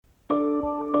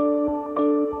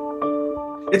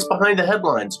It's Behind the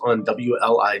Headlines on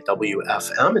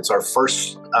WLIW-FM. It's our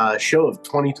first show of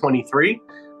 2023,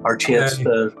 our chance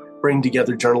to bring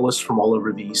together journalists from all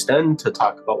over the East End to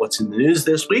talk about what's in the news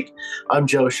this week. I'm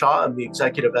Joe Shaw. I'm the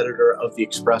executive editor of the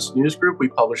Express News Group. We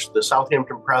publish the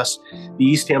Southampton Press, the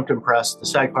East Hampton Press, the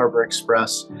Sag Harbor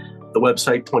Express, the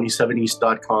website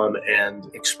 27east.com, and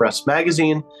Express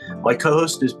Magazine. My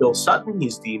co-host is Bill Sutton.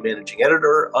 He's the managing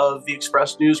editor of the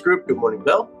Express News Group. Good morning,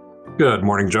 Bill. Good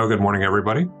morning, Joe. Good morning,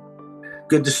 everybody.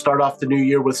 Good to start off the new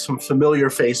year with some familiar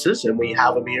faces, and we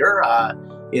have them here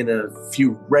in a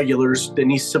few regulars.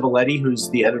 Denise Civiletti,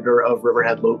 who's the editor of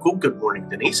Riverhead Local. Good morning,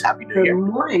 Denise. Happy New Year.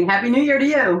 Good morning. Happy New Year to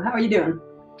you. How are you doing?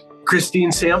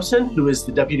 Christine Sampson, who is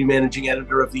the deputy managing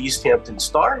editor of the East Hampton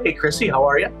Star. Hey, Chrissy, how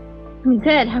are you? I'm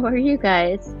good. How are you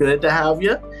guys? Good to have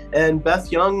you. And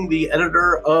Beth Young, the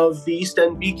editor of the East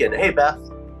End Beacon. Hey, Beth.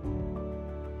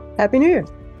 Happy New Year.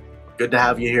 Good to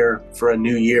have you here for a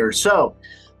new year. So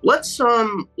let's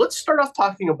start off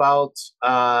talking about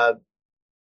the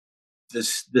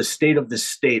state of the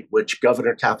state, which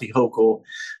Governor Kathy Hochul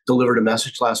delivered a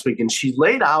message last week, and she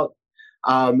laid out.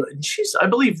 I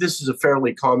believe this is a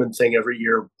fairly common thing every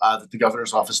year that the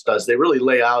governor's office does. They really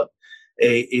lay out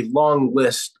a long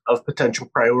list of potential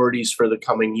priorities for the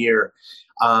coming year,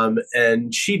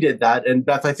 and she did that. And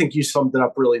Beth, I think you summed it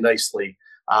up really nicely.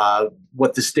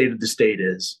 What the state of the state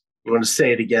is. You want to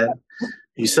say it again?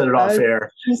 You said it off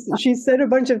air. She said a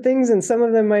bunch of things, and some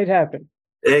of them might happen.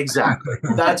 Exactly.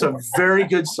 That's a very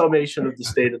good summation of the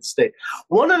state of the state.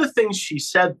 One of the things she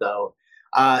said, though,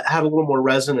 had a little more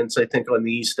resonance, I think, on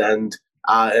the East End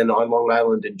and on Long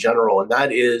Island in general, and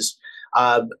that is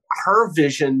her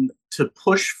vision to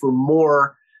push for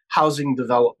more housing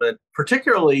development,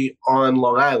 particularly on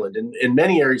Long Island, in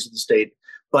many areas of the state,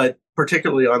 but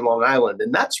particularly on Long Island.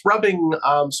 And that's rubbing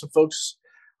some folks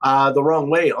the wrong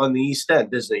way on the East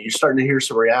End, isn't it? You're starting to hear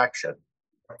some reaction.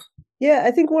 Yeah,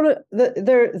 I think one of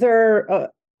there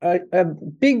are a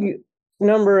big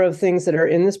number of things that are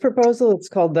in this proposal. It's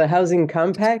called the Housing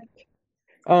Compact,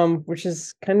 which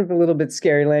is kind of a little bit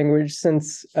scary language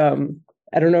since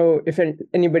I don't know if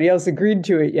anybody else agreed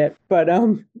to it yet, but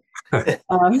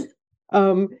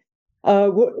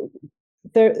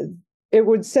it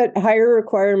would set higher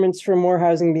requirements for more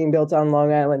housing being built on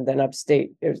Long Island than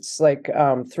upstate. It's like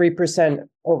 3%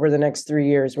 over the next 3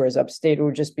 years, whereas upstate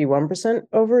would just be 1%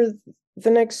 over the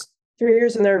next 3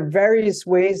 years. And there are various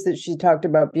ways that she talked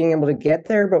about being able to get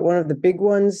there. But one of the big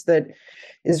ones that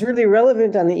is really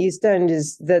relevant on the East End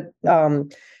is that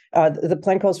the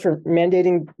plan calls for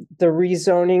mandating the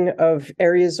rezoning of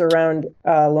areas around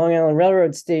Long Island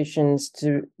Railroad stations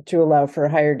to allow for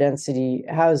higher density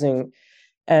housing.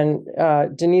 And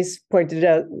Denise pointed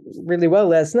out really well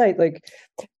last night, like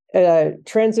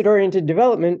transit-oriented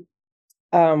development,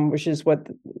 which is what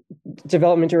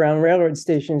development around railroad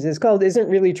stations is called, isn't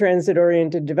really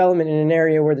transit-oriented development in an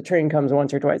area where the train comes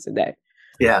once or twice a day.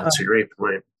 Yeah, that's a great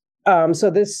point. So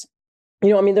this,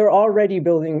 they're already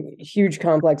building huge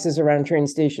complexes around train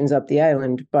stations up the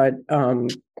island, but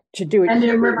to do it... And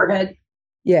in Riverhead.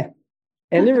 Yeah.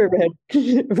 And in Riverhead,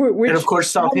 and of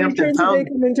course, Southampton Town.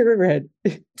 Into Riverhead.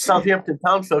 Southampton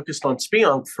Town focused on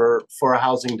Speonk for a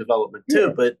housing development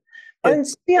too, yeah. And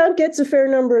Speonk gets a fair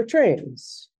number of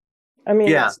trains. I mean,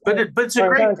 yeah, but it's a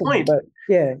great point. But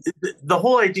yeah, the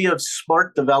whole idea of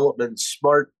smart development,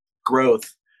 smart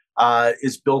growth,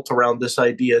 is built around this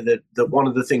idea that one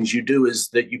of the things you do is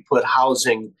that you put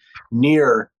housing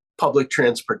near public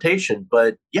transportation.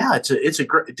 But yeah, it's a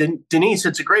great, Denise,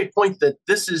 it's a great point that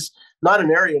this is not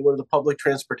an area where the public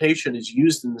transportation is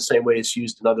used in the same way it's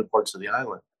used in other parts of the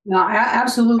island. No,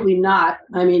 absolutely not.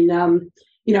 I mean,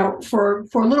 for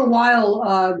a little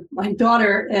while, my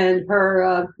daughter and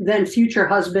her then future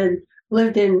husband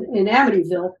lived in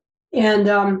Amityville,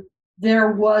 and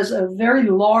there was a very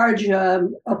large,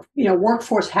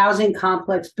 workforce housing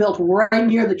complex built right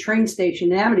near the train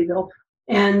station in Amityville,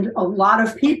 and a lot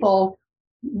of people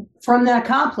from that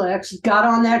complex got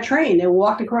on that train. They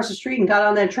walked across the street and got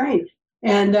on that train.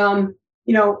 And,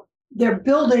 they're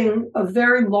building a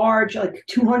very large, like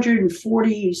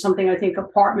 240 something, I think,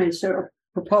 apartments are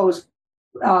proposed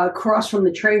across from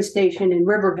the train station in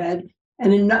Riverhead.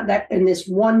 And in this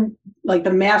one, like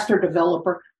the master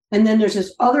developer. And then there's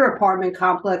this other apartment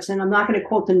complex, and I'm not going to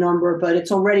quote the number, but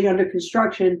it's already under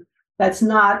construction. That's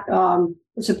not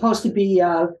it's supposed to be,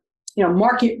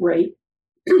 market rate.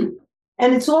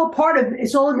 And it's all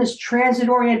in this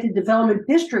transit-oriented development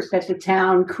district that the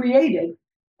town created.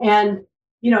 And,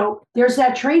 there's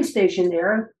that train station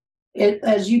there.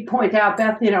 As you point out,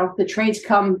 Beth, the trains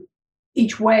come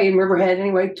each way in Riverhead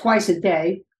anyway, twice a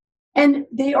day. And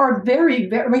they are very,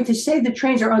 very, I mean, to say the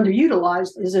trains are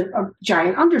underutilized is a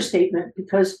giant understatement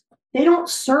because they don't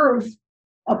serve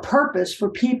a purpose for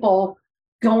people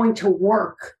going to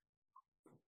work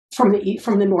from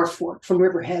the North Fork, from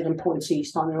Riverhead and points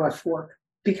east on the North Fork,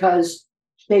 because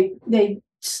they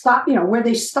stop, where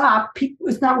they stop,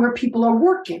 it's not where people are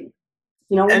working.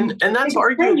 And that's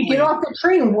arguably, you get off the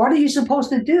train, what are you supposed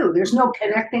to do? There's no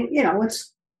connecting,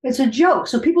 it's a joke.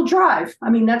 So people drive. I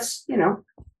mean, that's,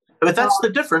 But that's the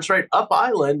difference, right? Up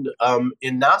Island,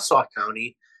 in Nassau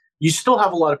County, you still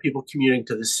have a lot of people commuting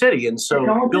to the city, and so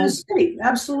to the city,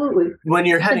 absolutely. When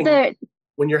you're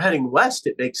heading west,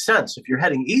 it makes sense. If you're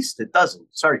heading east, it doesn't.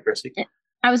 Sorry, Chrissy.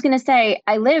 I was going to say,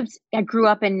 I grew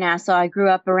up in Nassau. I grew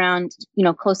up around,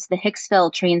 close to the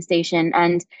Hicksville train station,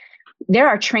 and there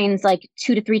are trains like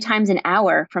 2 to 3 times an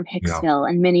hour from Hicksville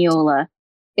and Mineola.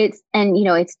 It's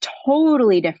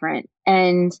totally different.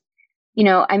 And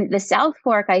I'm the South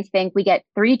Fork. I think we get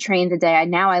 3 trains a day.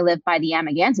 Now I live by the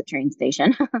Amagansett train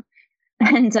station,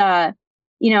 and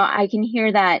I can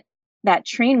hear that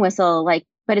train whistle,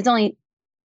 but it's only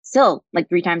still like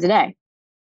 3 times a day.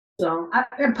 So,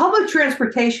 and public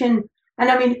transportation, and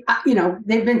I mean,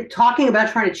 they've been talking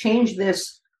about trying to change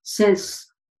this since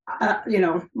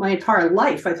my entire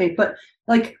life, I think. But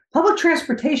like public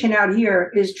transportation out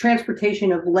here is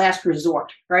transportation of last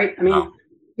resort, right? I mean,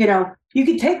 you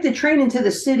could take the train into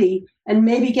the city and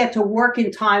maybe get to work in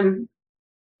time,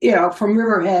 from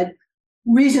Riverhead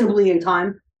reasonably in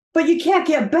time, but you can't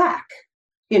get back,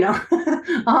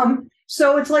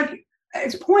 so it's like,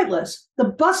 it's pointless. The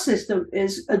bus system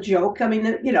is a joke. I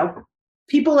mean,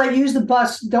 people that use the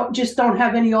bus don't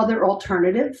have any other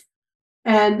alternative.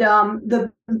 And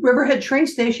the Riverhead train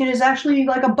station is actually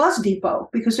like a bus depot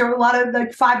because there are a lot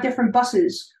of 5 different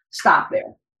buses stop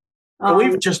there. And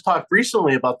we've just talked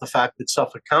recently about the fact that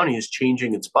Suffolk County is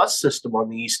changing its bus system on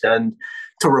the East End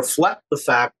to reflect the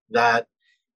fact that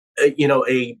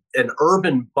an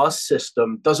urban bus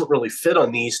system doesn't really fit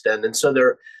on the East End, and so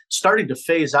they're starting to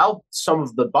phase out some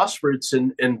of the bus routes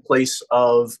in place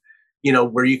of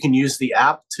where you can use the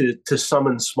app to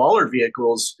summon smaller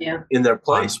vehicles in their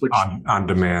place, which on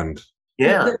demand.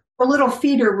 The little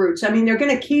feeder routes. I mean, they're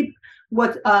going to keep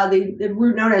what the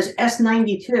route known as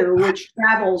S92, which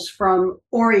travels from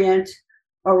Orient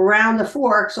around the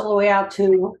Forks all the way out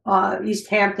to East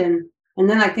Hampton. And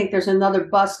then I think there's another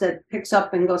bus that picks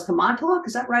up and goes to Montauk.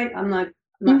 Is that right? I'm not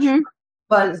sure.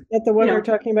 But is that the one they're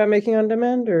talking about making on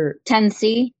demand, or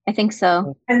 10C? I think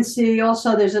so. 10C.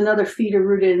 Also, there's another feeder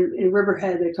route in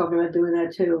Riverhead. They're talking about doing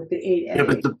that too. The 8A. Yeah,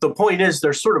 but the point is,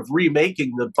 they're sort of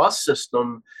remaking the bus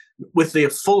system with the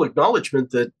full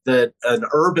acknowledgement that an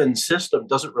urban system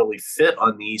doesn't really fit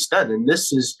on the East End, and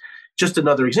this is just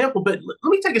another example. But let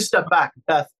me take a step back,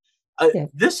 Beth.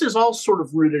 This is all sort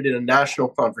of rooted in a national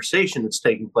conversation that's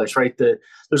taking place, right?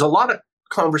 There's a lot of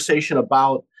conversation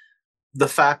about the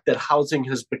fact that housing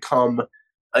has become,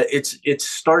 it's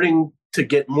starting to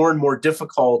get more and more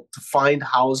difficult to find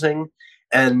housing.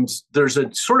 And there's a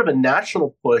sort of a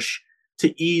national push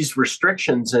to ease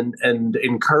restrictions and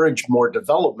encourage more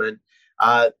development.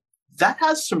 That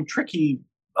has some tricky,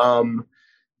 the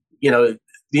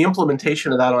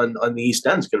implementation of that on the East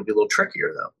End is going to be a little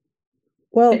trickier, though.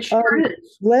 Well,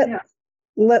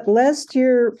 last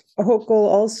year, Hochul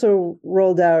also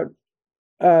rolled out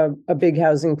a big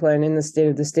housing plan in the state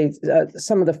of the state.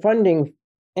 Some of the funding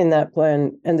in that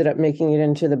plan ended up making it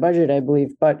into the budget, I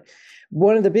believe. But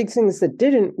one of the big things that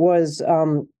didn't was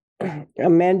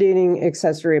mandating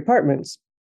accessory apartments.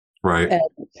 Right.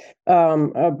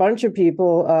 And a bunch of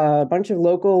people, a bunch of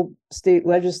local state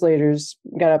legislators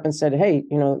got up and said, hey,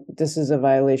 this is a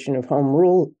violation of home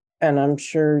rule. And I'm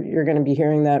sure you're going to be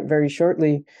hearing that very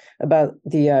shortly about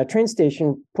the train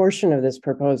station portion of this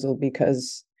proposal,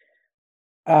 because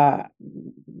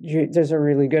there's a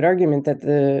really good argument that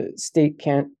the state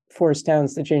can't force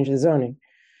towns to change the zoning.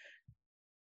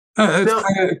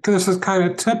 This is kind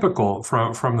of typical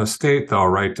from the state, though,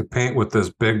 right? To paint with this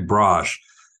big brush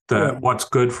that what's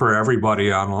good for everybody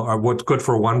what's good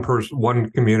for one person, one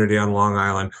community on Long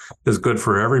Island is good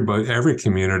for every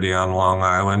community on Long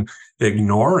Island,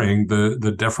 ignoring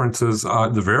the differences,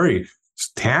 the very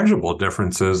tangible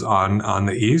differences on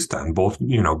the East End,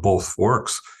 both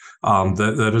forks.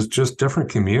 That is just different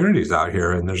communities out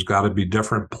here, and there's got to be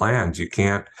different plans. You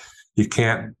can't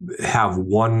have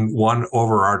one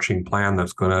overarching plan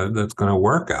that's gonna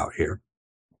work out here.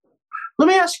 Let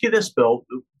me ask you this, Bill.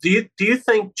 Do you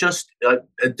think, just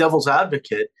a devil's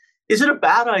advocate, is it a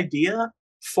bad idea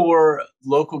for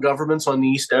local governments on the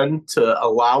East End to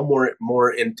allow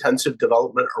more intensive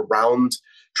development around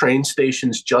train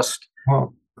stations just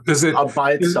Is it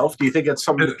by itself? Do you think it's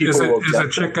something that people will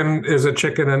object to? Is a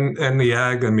chicken and the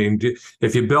egg? I mean,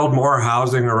 if you build more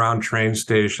housing around train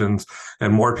stations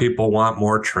and more people want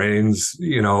more trains,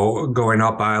 going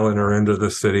up island or into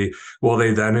the city, will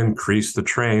they then increase the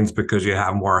trains because you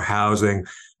have more housing?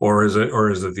 Or is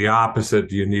it the opposite?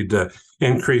 Do you need to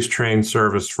increase train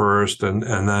service first and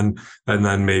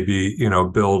then maybe,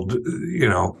 build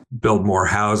more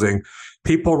housing?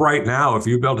 People right now, if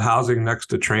you build housing next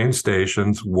to train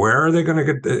stations, where are they going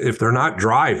to get, if they're not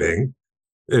driving,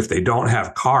 if they don't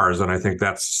have cars? And I think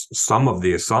that's some of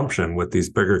the assumption with these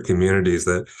bigger communities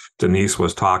that Denise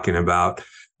was talking about.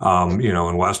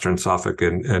 In Western Suffolk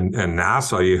and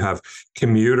Nassau, you have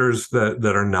commuters that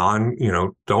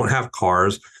are don't have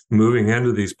cars moving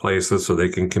into these places so they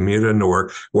can commute into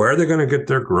work. Where are they going to get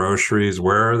their groceries?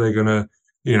 Where are they going to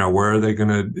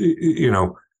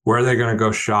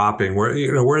go shopping? Where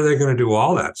are they going to do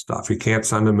all that stuff? You can't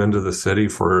send them into the city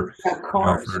for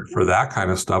that kind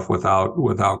of stuff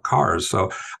without cars. So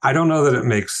I don't know that it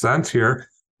makes sense here.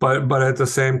 But at the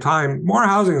same time, more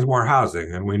housing is more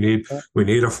housing, and we need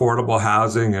affordable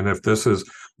housing. And if this is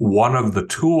one of the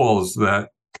tools that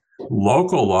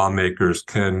local lawmakers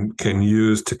can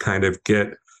use to kind of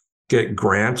get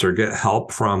grants or get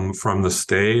help from the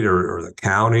state or the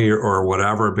county or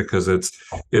whatever, because it's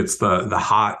the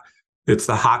hot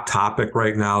topic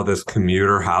right now, this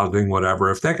commuter housing,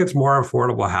 whatever. If that gets more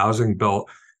affordable housing built,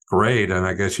 great. And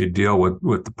I guess you deal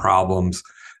with the problems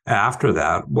after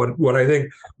that. What I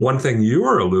think one thing you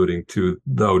were alluding to,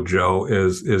 though, Joe,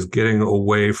 is getting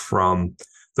away from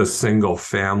the single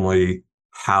family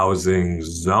housing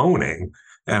zoning.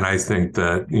 And I think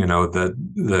that,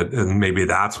 and maybe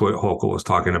that's what Hochul was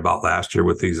talking about last year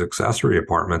with these accessory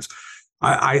apartments.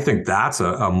 I think that's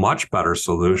a much better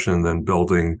solution than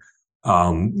building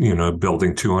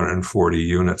 240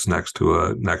 units next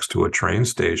to a train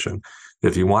station.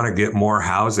 If you want to get more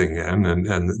housing in,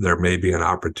 and there may be an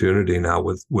opportunity now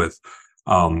with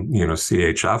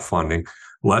CHF funding,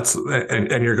 and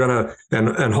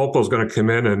Hochul's going to come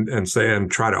in and say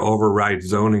and try to override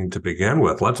zoning to begin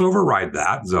with. Let's override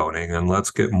that zoning and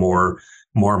let's get more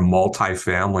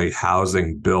multifamily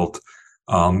housing built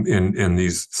in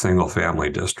these single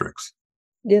family districts.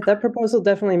 Yeah, that proposal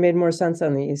definitely made more sense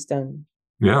on the East End.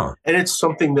 Yeah. And it's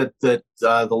something that the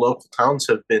local towns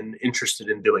have been interested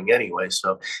in doing anyway.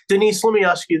 So, Denise, let me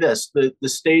ask you this. The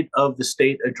state of the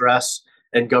state address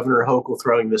and Governor Hochul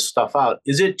throwing this stuff out,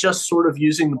 is it just sort of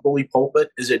using the bully pulpit?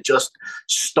 Is it just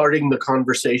starting the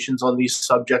conversations on these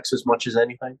subjects as much as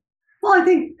anything? Well, I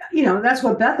think, that's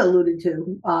what Beth alluded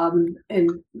to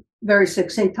in very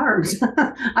succinct terms.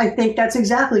 I think that's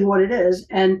exactly what it is.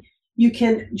 And you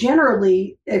can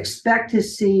generally expect to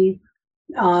see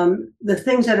the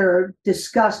things that are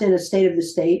discussed in a state of the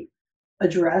state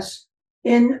address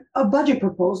in a budget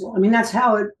proposal. I mean, that's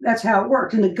how it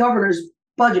works in the governor's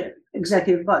budget,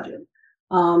 executive budget.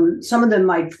 Some of them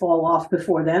might fall off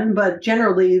before then, but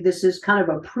generally this is kind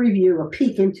of a preview, a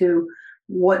peek into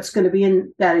what's going to be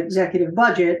in that executive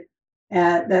budget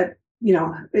that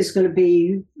is going to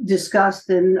be discussed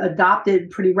and adopted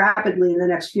pretty rapidly in the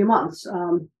next few months.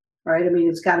 Right? I mean,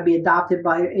 it's got to be adopted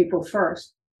by April 1st.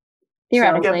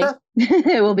 Theoretically,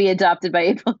 it will be adopted by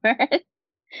April 1st.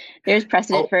 There's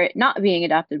precedent for it not being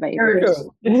adopted by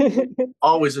April 1st.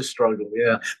 Always a struggle,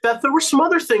 yeah. Beth, there were some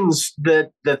other things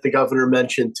that the governor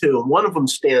mentioned too, and one of them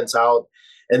stands out,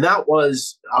 and that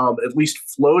was at least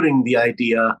floating the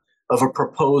idea of a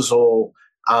proposal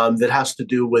that has to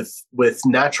do with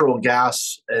natural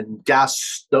gas and gas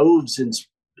stoves,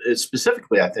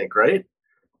 specifically, I think, right?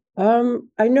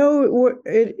 I know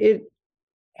it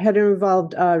had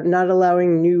involved not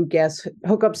allowing new gas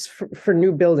hookups for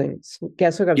new buildings,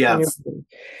 gas hookups. Yeah,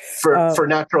 for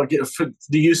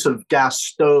the use of gas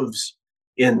stoves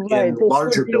in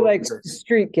larger buildings, like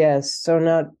street gas, so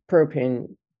not propane.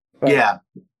 But, yeah,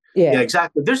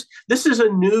 exactly. This is a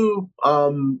new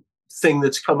thing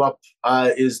that's come up.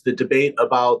 Is the debate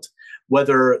about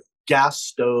whether gas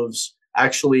stoves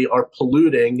actually are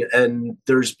polluting, and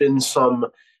there's been some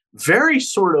very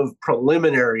sort of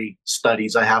preliminary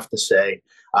studies, I have to say.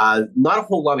 Not a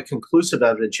whole lot of conclusive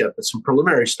evidence yet, but some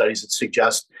preliminary studies that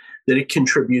suggest that it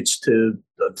contributes to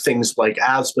things like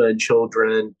asthma in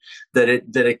children, that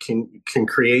it can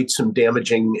create some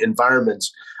damaging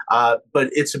environments.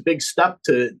 But it's a big step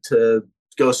to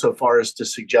go so far as to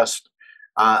suggest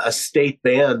a state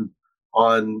ban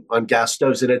on gas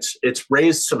stoves, and it's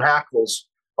raised some hackles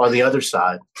on the other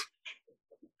side.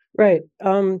 Right.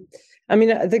 I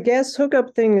mean, the gas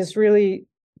hookup thing is really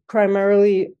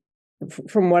primarily,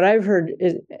 from what I've heard,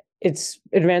 it's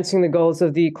advancing the goals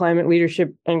of the Climate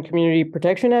Leadership and Community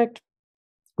Protection Act,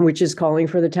 which is calling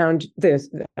for the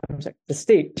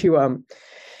state to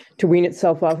wean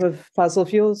itself off of fossil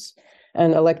fuels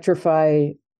and electrify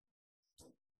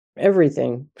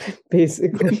everything,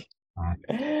 basically.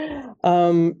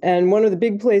 And one of the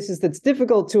big places that's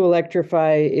difficult to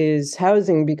electrify is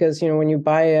housing, because, when you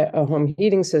buy a home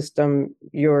heating system,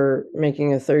 you're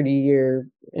making a 30-year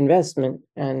investment.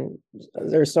 And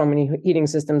there's so many heating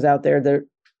systems out there that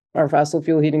are fossil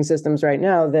fuel heating systems right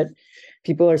now that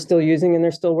people are still using, and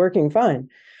they're still working fine.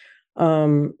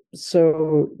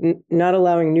 So not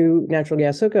allowing new natural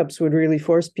gas hookups would really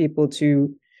force people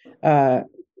to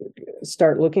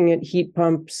start looking at heat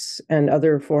pumps and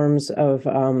other forms of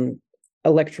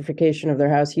electrification of their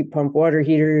house, heat pump water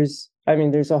heaters. I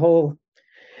mean, there's a whole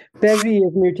bevy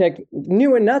of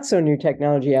new and not so new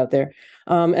technology out there.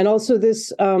 And also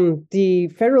the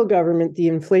federal government, the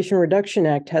Inflation Reduction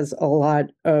Act, has a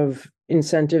lot of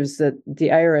incentives that the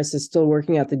IRS is still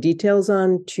working out the details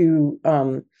on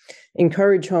to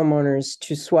encourage homeowners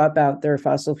to swap out their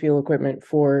fossil fuel equipment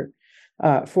for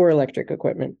electric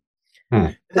equipment.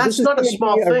 That's not a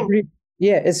small thing.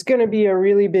 It's going to be a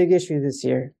really big issue this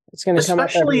year. It's going to come up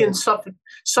especially in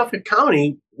Suffolk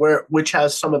County, which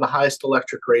has some of the highest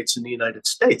electric rates in the United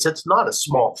States. It's not a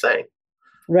small thing.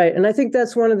 Right. And I think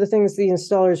that's one of the things the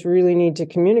installers really need to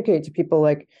communicate to people,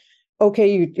 like,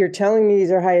 okay, you're telling me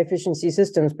these are high efficiency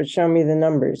systems, but show me the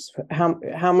numbers.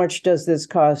 How much does this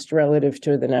cost relative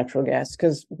to the natural gas?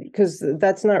 Because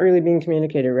that's not really being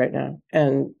communicated right now.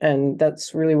 And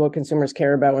that's really what consumers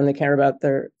care about when they care about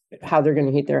how they're going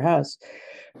to heat their house.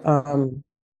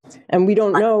 And we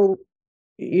don't know,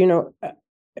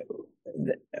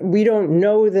 we don't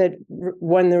know that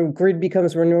when the grid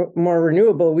becomes more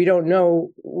renewable, we don't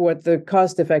know what the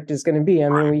cost effect is going to be. I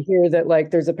mean, we hear that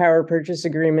there's a power purchase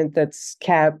agreement that's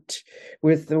capped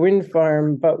with the wind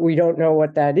farm, but we don't know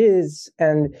what that is.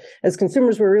 And as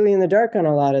consumers, we're really in the dark on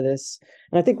a lot of this.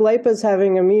 And I think LIPA's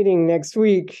having a meeting next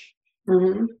week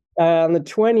on the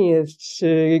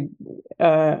 20th.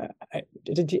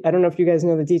 I don't know if you guys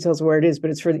know the details of where it is, but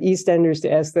it's for the EastEnders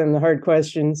to ask them the hard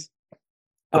questions.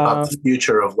 About the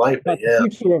future of LIPA, The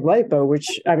future of LIPA,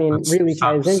 which, I mean, really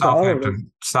ties into all of it.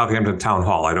 Southampton Town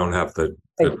Hall. I don't have the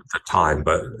time,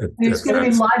 but it's going to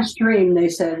be live stream, they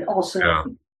said, also.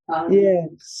 Yeah.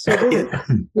 So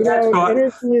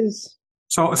energy is...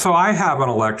 So I have an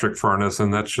electric furnace,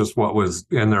 and that's just what was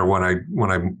in there when I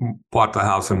bought the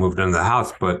house and moved into the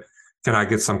house. But can I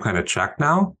get some kind of check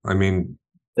now? I mean...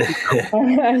 I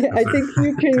think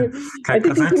you can. I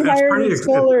think you can hire an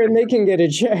installer and they can get a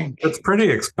check. It's pretty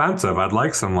expensive. I'd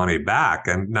like some money back,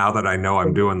 and now that I know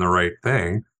I'm doing the right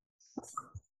thing,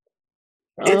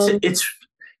 it's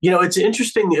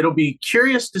interesting. It'll be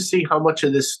curious to see how much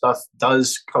of this stuff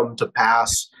does come to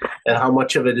pass, and how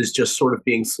much of it is just sort of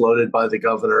being floated by the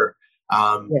governor.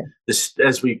 This,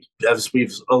 as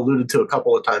we've alluded to a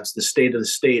couple of times, the state of the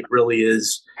state really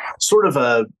is sort of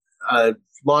a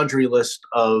laundry list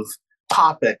of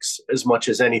topics as much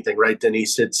as anything, right,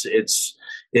 Denise?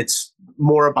 It's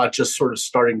more about just sort of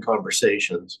starting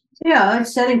conversations. Yeah,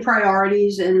 it's setting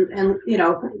priorities and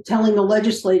telling the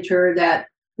legislature that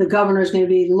the governor is going to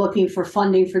be looking for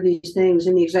funding for these things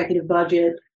in the executive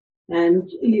budget, and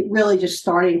really just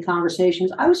starting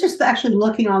conversations. I was just actually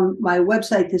looking on my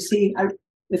website to see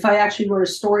if I actually wrote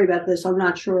a story about this. I'm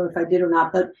not sure if I did or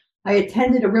not, but I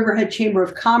attended a Riverhead Chamber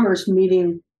of Commerce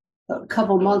meeting a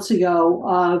couple months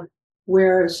ago,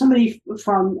 where somebody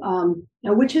from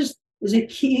is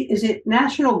it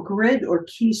National Grid or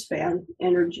Keyspan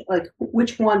Energy? Like,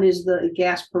 which one is the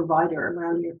gas provider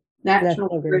around here?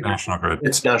 National Grid. National Grid.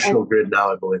 It's National Grid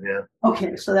now, I believe. Yeah.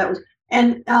 Okay, so that was,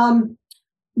 and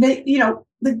the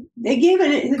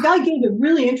guy gave a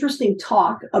really interesting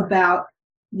talk about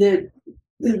the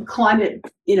climate,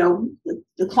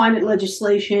 the climate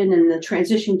legislation and the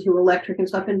transition to electric and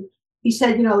stuff. And he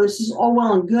said, this is all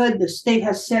well and good. The state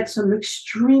has set some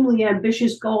extremely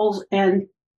ambitious goals, and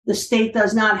the state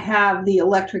does not have the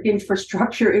electric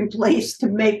infrastructure in place to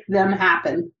make them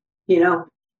happen,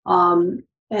 And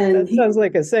that sounds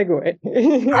like a segue.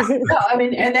 No, I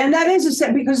mean, and that is a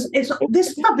segue, because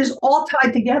this stuff is all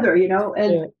tied together,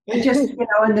 and it just,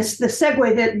 and the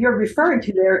segue that you're referring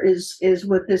to there is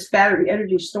with this battery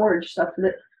energy storage stuff.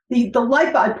 The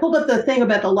LIPA, I pulled up the thing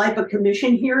about the LIPA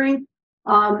commission hearing.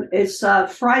 It's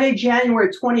Friday, January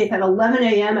 20th at 11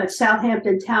 a.m. at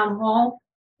Southampton Town Hall.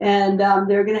 And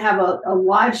they're going to have a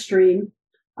live stream.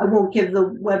 I won't give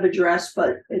the web address,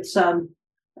 but it's a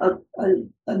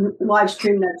live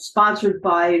stream that's sponsored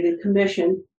by the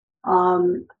commission.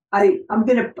 I'll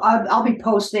be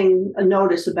posting a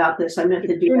notice about this. I meant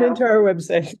to do Tune into our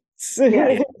website.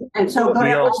 And so go to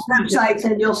our websites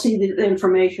and you'll see the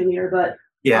information here. But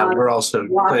yeah, we're also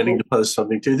planning to post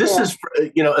something too. This is,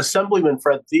 Assemblyman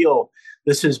Fred Thiel.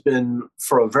 This has been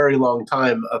for a very long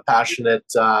time a passionate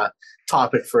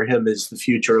topic for him, is the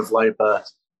future of LIPA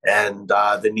and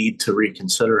the need to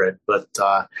reconsider it. But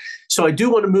so I do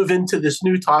want to move into this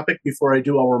new topic. Before I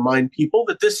do, I'll remind people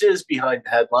that this is Behind the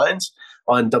Headlines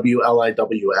on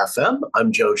WLIW-FM.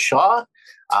 I'm Joe Shaw.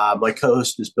 My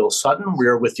co-host is Bill Sutton.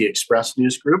 We're with the Express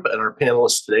News Group, and our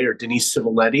panelists today are Denise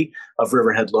Civiletti of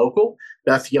Riverhead Local,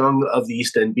 Beth Young of the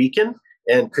East End Beacon,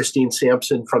 and Christine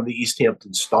Sampson from the East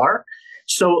Hampton Star.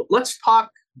 So let's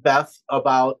talk, Beth,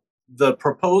 about the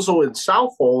proposal in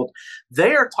Southold.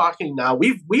 They are talking now.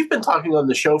 We've been talking on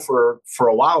the show for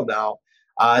a while now.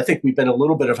 I think we've been a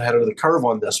little bit ahead of the curve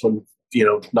on this one.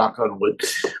 Knock on wood.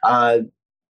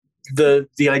 The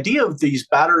idea of these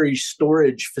battery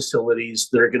storage facilities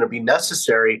that are going to be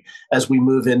necessary as we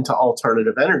move into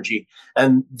alternative energy,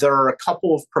 and there are a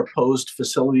couple of proposed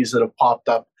facilities that have popped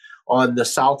up on the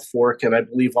South Fork, and I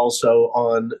believe also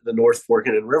on the North Fork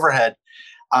and in Riverhead.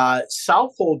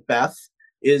 Southold, Beth,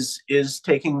 is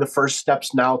taking the first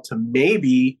steps now to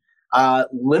maybe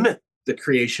limit the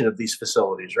creation of these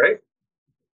facilities, right?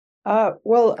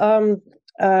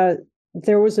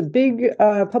 There was a big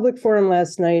public forum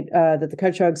last night that the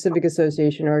Cutchogue Civic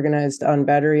Association organized on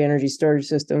battery energy storage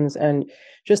systems. And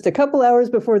just a couple hours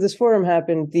before this forum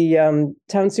happened, the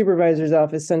town supervisor's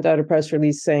office sent out a press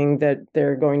release saying that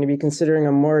they're going to be considering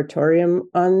a moratorium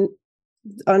on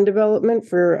development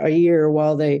for a year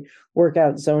while they work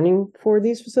out zoning for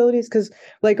these facilities. Because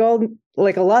like a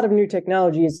lot of new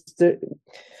technologies,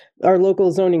 our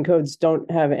local zoning codes don't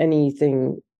have any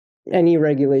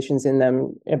regulations in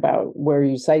them about where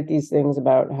you site these things,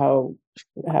 about how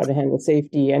to handle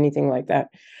safety, anything like that.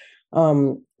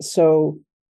 So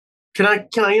can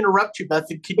I interrupt you, Beth?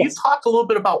 Can you talk a little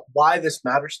bit about why this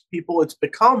matters to people? It's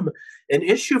become an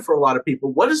issue for a lot of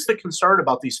people. What is the concern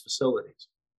about these facilities?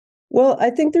 Well, I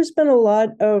think there's been a lot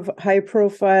of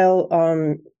high-profile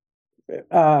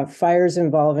fires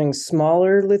involving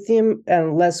smaller lithium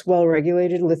and less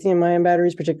well-regulated lithium-ion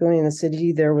batteries, particularly in the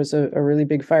city. There was a really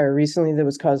big fire recently that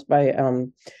was caused by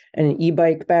an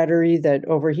e-bike battery that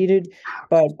overheated.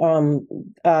 But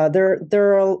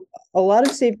there are a lot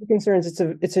of safety concerns.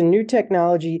 It's a new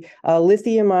technology.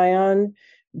 Lithium-ion,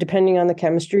 depending on the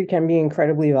chemistry, can be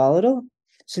incredibly volatile.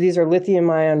 So these are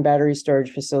lithium-ion battery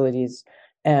storage facilities.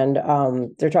 And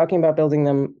they're talking about building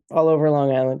them all over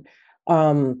Long Island.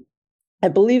 I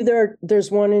believe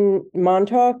there's one in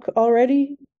Montauk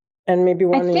already, and maybe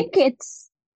one.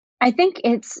 I think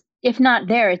it's if not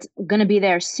there, it's going to be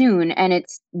there soon, and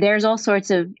there's all sorts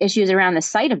of issues around the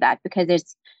site of that because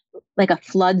it's like a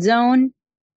flood zone,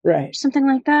 right? Something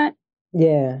like that.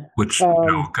 Yeah. Which,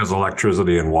 because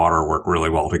electricity and water work really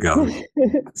well together.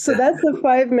 So that's the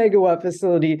 5 megawatt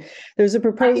facility. There's a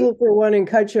proposal for one in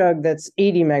Cutchogue that's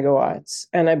 80 megawatts.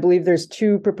 And I believe there's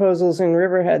 2 proposals in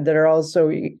Riverhead that are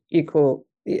also equal,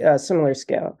 similar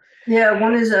scale. Yeah,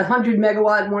 one is 100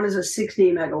 megawatt, one is a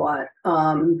 60 megawatt.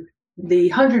 The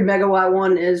 100 megawatt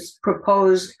one is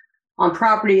proposed on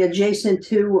property adjacent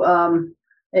to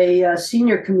a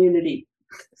senior community.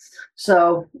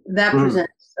 So that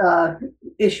presents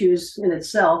issues in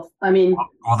itself. I mean,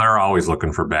 well, they're always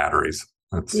looking for batteries.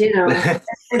 That's the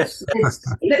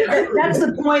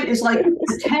point. Is like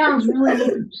the towns really need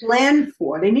to plan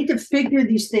for. They need to figure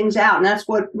these things out, and that's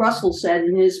what Russell said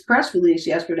in his press release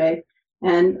yesterday.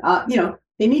 And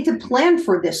they need to plan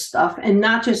for this stuff and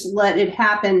not just let it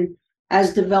happen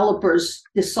as developers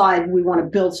decide we want to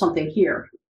build something here.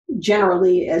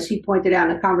 Generally, as he pointed out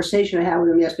in a conversation I had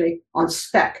with him yesterday, on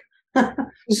spec.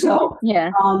 So,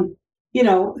 yeah,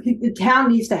 the town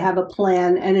needs to have a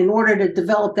plan, and in order to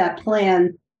develop that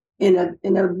plan in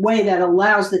a way that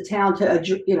allows the town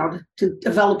to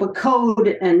develop a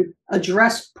code and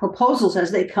address proposals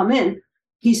as they come in,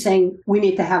 he's saying we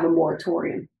need to have a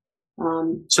moratorium.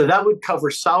 So that would cover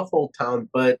Southold Town,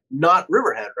 but not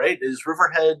Riverhead, right?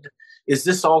 Is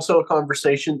this also a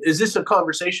conversation? Is this a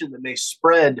conversation that may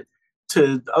spread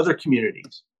to other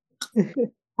communities?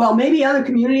 Well, maybe other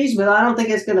communities, but I don't think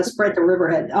it's going to spread to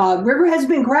Riverhead. Riverhead's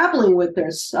been grappling with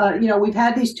this. We've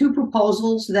had these 2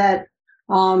 proposals that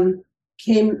came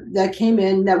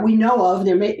in that we know of.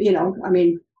 There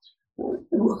may,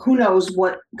 who knows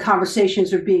what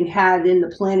conversations are being had in the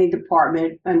planning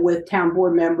department and with town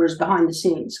board members behind the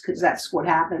scenes, because that's what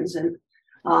happens. And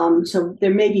so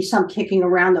there may be some kicking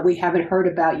around that we haven't heard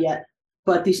about yet.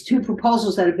 But these 2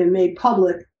 proposals that have been made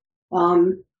public,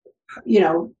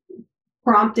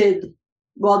 prompted,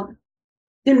 well,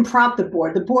 didn't prompt the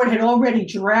board. The board had already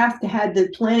had the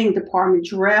planning department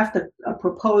draft a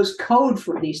proposed code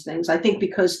for these things. I think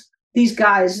because these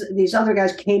other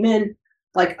guys came in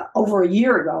like over a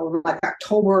year ago, like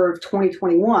October of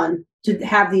 2021, to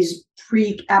have these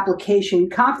pre-application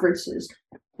conferences.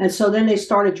 And so then they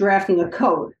started drafting a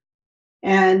code.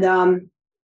 And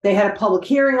they had a public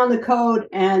hearing on the code,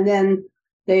 and then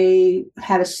they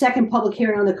had a second public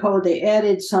hearing on the code. They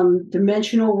added some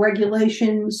dimensional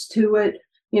regulations to it,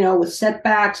 with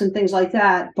setbacks and things like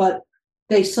that. But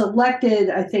they selected,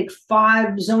 I think,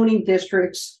 5 zoning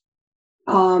districts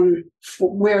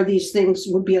where these things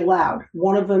would be allowed.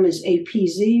 One of them is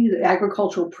APZ, the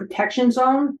Agricultural Protection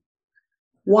Zone.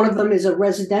 One of them is a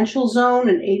residential zone,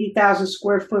 an 80,000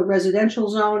 square foot residential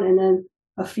zone, and then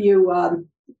a few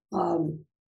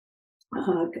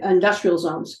industrial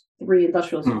zones, 3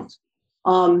 industrial zones.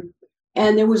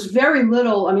 And there was very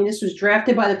little. I mean, this was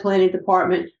drafted by the planning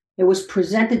department. It was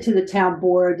presented to the town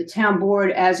board. The town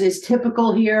board, as is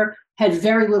typical here, had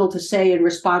very little to say in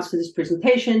response to this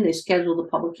presentation. They scheduled a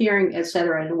public hearing, et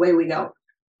cetera, and away we go.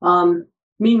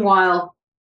 Meanwhile,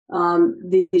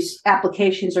 these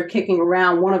applications are kicking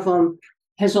around. One of them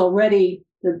has already,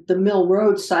 the Mill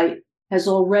Road site has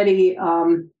already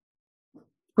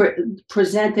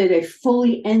presented a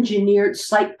fully engineered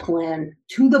site plan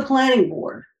to the planning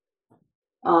board,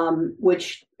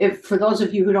 which, if for those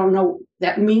of you who don't know,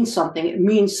 that means something. It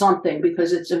means something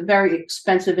because it's a very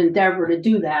expensive endeavor to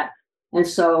do that. And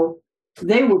so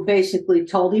they were basically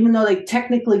told, even though they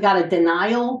technically got a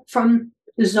denial from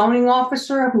the zoning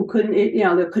officer who couldn't,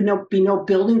 there could be no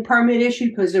building permit issued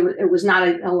because it was not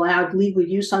allowed legal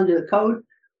use under the code.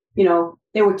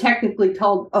 They were technically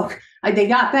told, oh, they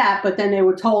got that, but then they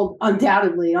were told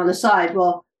undoubtedly on the side,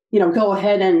 well, go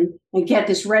ahead and get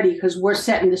this ready because we're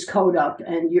setting this code up.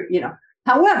 And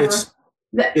however,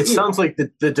 it sounds like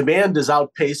the demand is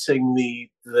outpacing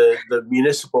the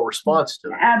municipal response to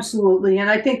it. Absolutely. And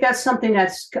I think that's something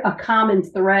that's a common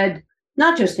thread,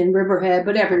 not just in Riverhead,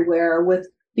 but everywhere with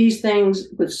these things,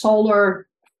 with solar.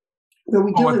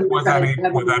 With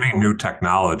any new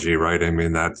technology, right? I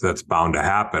mean, that's bound to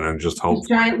happen, and just hope.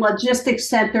 Giant logistics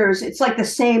centers. It's like the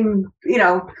same,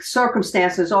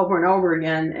 circumstances over and over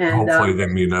again. And hopefully, the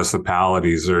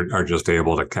municipalities are just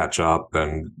able to catch up,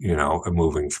 and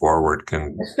moving forward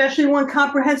especially when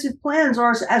comprehensive plans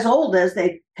are as old as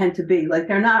they tend to be. Like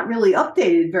they're not really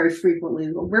updated very frequently.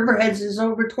 Riverheads is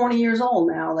over 20 years old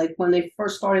now. Like when they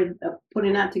first started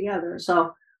putting that together.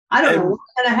 So. I don't know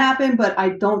what's going to happen, but I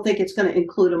don't think it's going to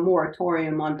include a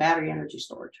moratorium on battery energy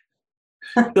storage.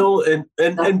 Bill,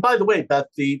 and by the way, Beth,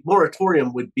 the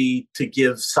moratorium would be to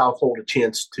give Southold a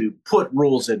chance to put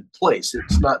rules in place.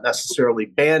 It's not necessarily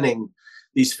banning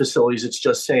these facilities. It's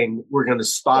just saying we're going to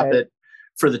stop it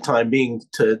for the time being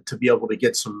to be able to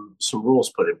get some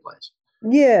rules put in place.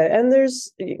 Yeah, and there's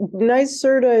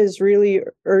NYSERDA is really,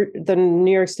 the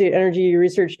New York State Energy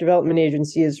Research Development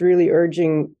Agency is really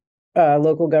urging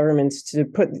local governments to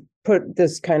put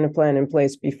this kind of plan in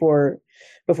place before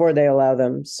they allow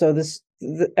them. So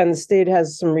and the state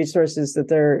has some resources that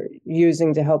they're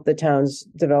using to help the towns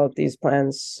develop these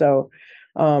plans. So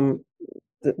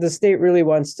the state really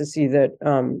wants to see that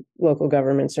local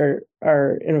governments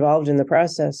are involved in the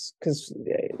process because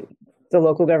the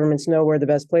local governments know where the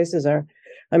best places are.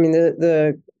 I mean,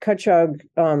 the Cutchogue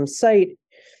site,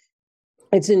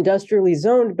 it's industrially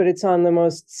zoned, but it's on the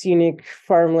most scenic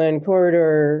farmland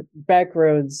corridor back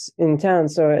roads in town.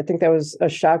 So I think that was a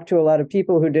shock to a lot of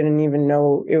people who didn't even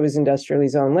know it was industrially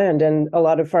zoned land. And a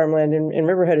lot of farmland in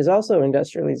Riverhead is also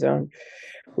industrially zoned,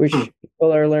 which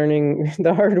people are learning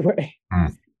the hard way.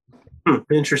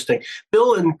 Interesting.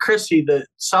 Bill and Chrissy, the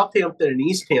Southampton and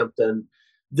East Hampton,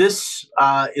 this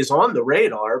is on the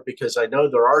radar because I know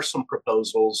there are some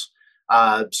proposals.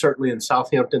 Certainly in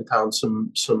Southampton town,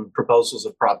 some proposals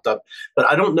have propped up, but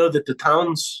I don't know that the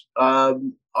towns are.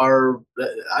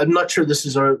 I'm not sure this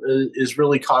is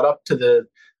really caught up to the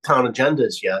town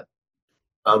agendas yet.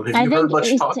 Have you heard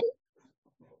much talk?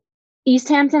 East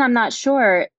Hampton, I'm not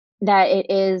sure that it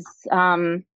is,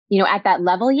 at that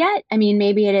level yet. I mean,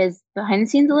 maybe it is behind the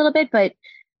scenes a little bit, but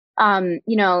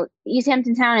East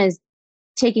Hampton town is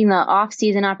taking the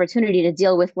off-season opportunity to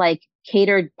deal with like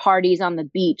catered parties on the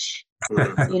beach.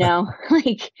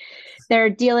 Like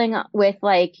they're dealing with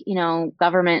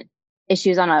government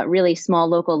issues on a really small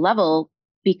local level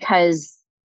because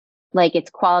like it's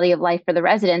quality of life for the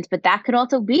residents, but that could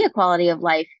also be a quality of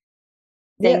life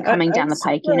thing coming down the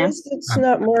pike, It's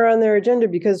not more on their agenda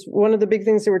because one of the big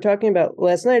things that we're talking about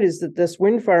last night is that this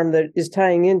wind farm that is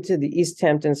tying into the East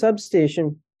Hampton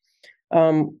substation,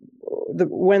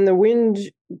 when the wind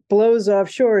blows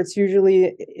offshore, it's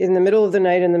usually in the middle of the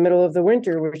night, in the middle of the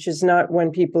winter, which is not when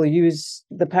people use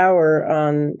the power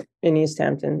in East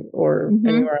Hampton or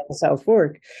anywhere on the South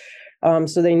Fork.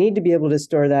 So they need to be able to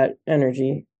store that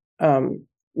energy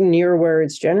near where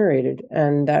it's generated,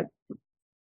 and that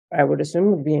I would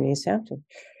assume would be in East Hampton.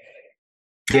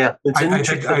 Yeah, I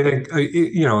think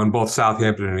in both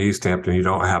Southampton and East Hampton, you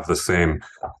don't have the same.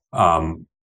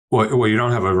 Well, you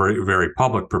don't have a very, very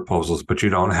public proposals, but you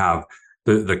don't have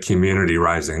the community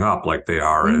rising up like they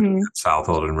are in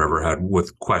Southold and Riverhead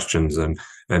with questions and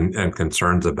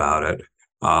concerns about it.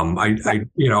 I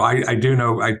do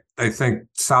know. I think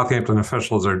Southampton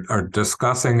officials are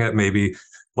discussing it, maybe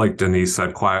like Denise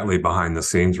said, quietly behind the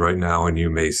scenes right now, and you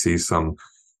may see some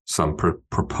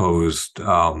proposed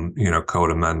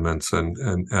code amendments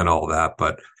and all that.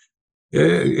 But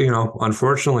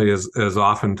unfortunately, as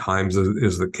oftentimes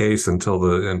is the case, until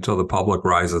the public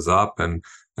rises up and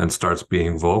starts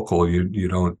being vocal, you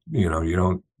don't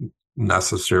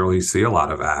necessarily see a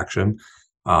lot of action.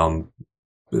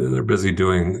 They're busy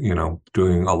doing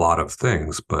a lot of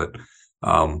things, but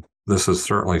this is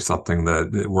certainly something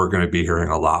that we're going to be hearing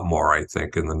a lot more, I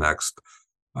think, in the next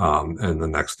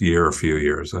year or few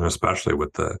years, and especially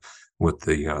with the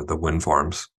wind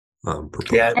farms.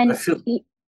 Yeah, and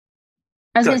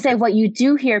I was going to say, what you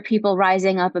do hear people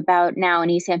rising up about now in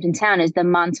East Hampton Town is the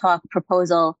Montauk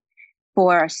proposal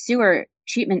for a sewer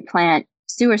treatment plant,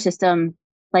 sewer system,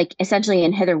 like essentially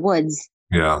in Hither Woods,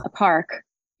 a park,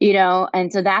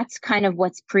 and so that's kind of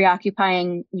what's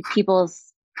occupying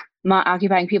people's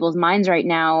minds right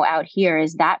now out here,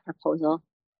 is that proposal.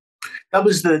 That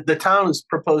was the town is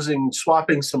proposing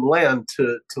swapping some land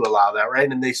to allow that,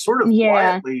 right? And they sort of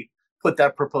quietly put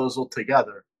that proposal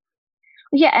together.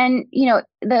 Yeah, and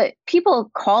the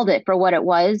people called it for what it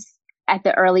was at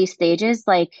the early stages.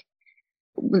 Like,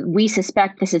 we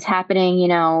suspect this is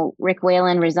happening. Rick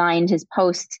Whalen resigned his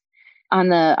post on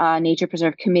the Nature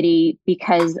Preserve Committee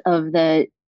because of the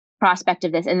prospect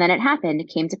of this, and then it happened. It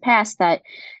came to pass that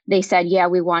they said, "Yeah,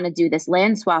 we want to do this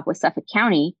land swap with Suffolk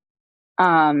County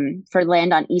for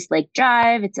land on East Lake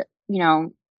Drive." It's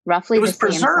roughly the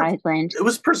same size land. It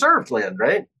was preserved land,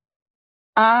 right?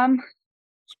 I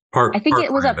think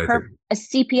it was a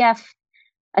CPF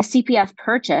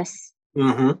purchase.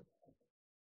 Mm-hmm.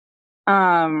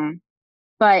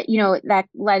 But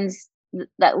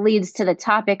that leads to the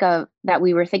topic of that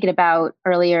we were thinking about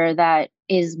earlier. That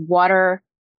is water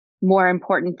more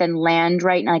important than land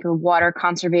right now? Like water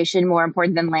conservation more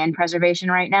important than land preservation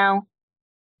right now?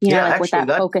 What that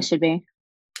focus should be.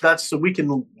 So we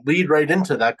can lead right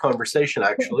into that conversation,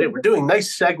 actually. We're doing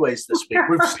nice segues this week.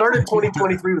 We've started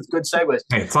 2023 with good segues.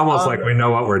 Hey, it's almost like we know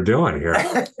what we're doing here.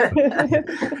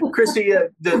 Chrissy,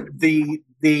 the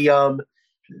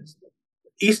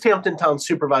East Hampton Town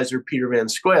Supervisor Peter Van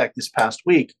Scoyoc this past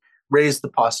week raised the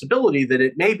possibility that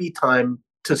it may be time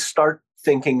to start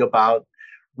thinking about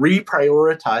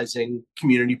reprioritizing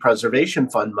community preservation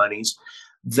fund monies,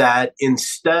 that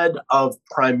instead of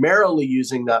primarily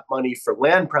using that money for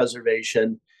land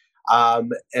preservation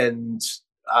and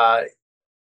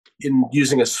in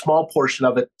using a small portion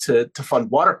of it to fund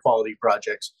water quality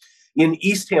projects, in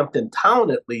East Hampton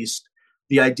Town, at least,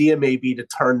 the idea may be to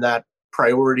turn that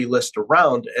priority list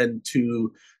around and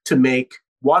to make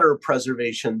water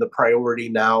preservation the priority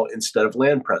now instead of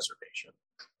land preservation.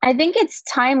 I think it's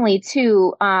timely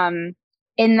too, in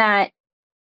that,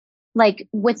 like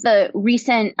with the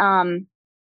recent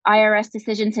IRS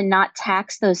decision to not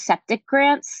tax those septic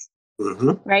grants,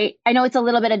 right? I know it's a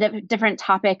little bit of a different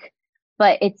topic,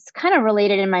 but it's kind of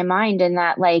related in my mind in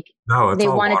that, like, they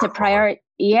wanted to prioritize.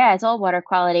 Yeah, it's all water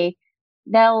quality.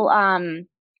 They're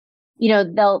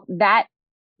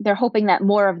hoping that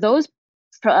more of those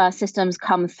systems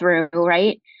come through,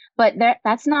 right? But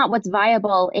that's not what's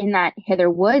viable in that Hither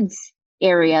Woods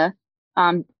area.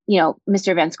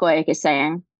 Mr. Van Scoyoc is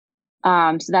saying.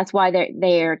 So that's why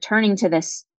they're turning to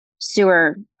this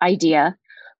sewer idea.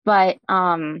 But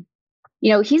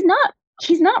he's not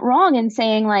wrong in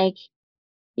saying, like,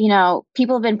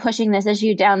 people have been pushing this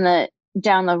issue down the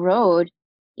road.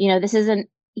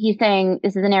 He's saying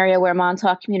this is an area where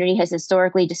Montauk community has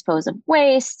historically disposed of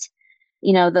waste.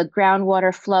 The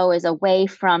groundwater flow is away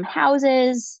from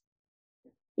houses.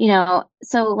 So,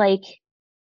 like,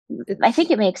 I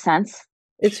think it makes sense.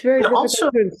 It's very difficult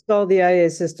to install the IA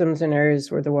systems in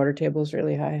areas where the water table is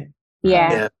really high.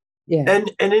 Yeah.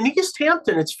 And in East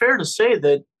Hampton, it's fair to say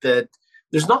that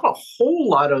there's not a whole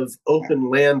lot of open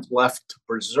land left to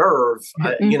preserve.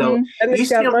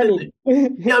 East Hampton.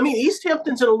 East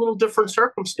Hampton's in a little different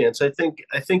circumstance. I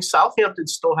think Southampton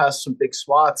still has some big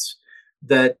swaths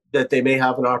that they may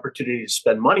have an opportunity to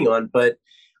spend money on, but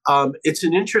It's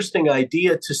an interesting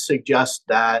idea to suggest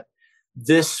that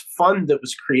this fund that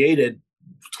was created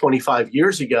 25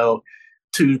 years ago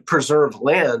to preserve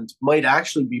land might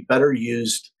actually be better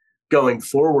used going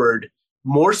forward,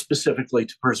 more specifically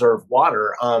to preserve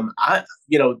water.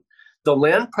 The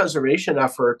land preservation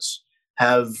efforts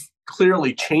have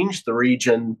clearly changed the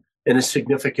region in a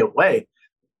significant way.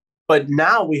 But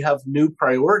now we have new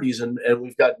priorities and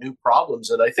we've got new problems.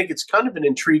 And I think it's kind of an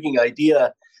intriguing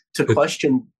idea to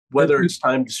question whether it's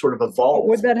time to sort of evolve.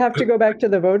 Would that have to go back to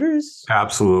the voters?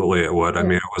 Absolutely, it would. I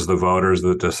mean, it was the voters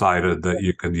that decided that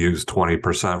you could use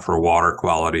 20% for water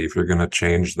quality. If you're going to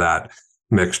change that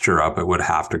mixture up, it would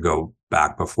have to go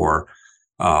back before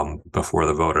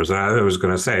the voters. And I was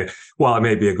going to say, well, it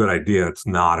may be a good idea.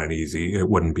 It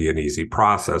wouldn't be an easy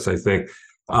process. I think,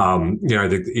 I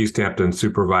think the East Hampton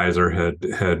supervisor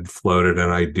had floated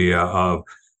an idea of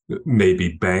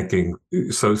maybe banking.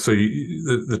 So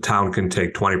the town can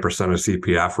take 20% of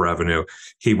CPF revenue.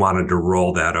 He wanted to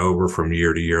roll that over from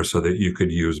year to year so that you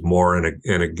could use more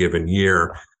in a given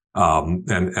year.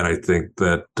 And I think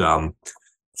that,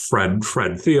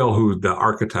 Fred Thiel, who the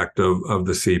architect of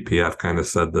the CPF, kind of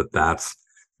said that that's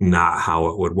not how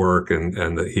it would work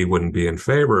and that he wouldn't be in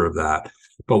favor of that.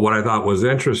 But what I thought was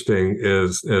interesting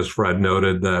is, as Fred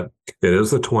noted, that it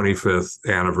is the 25th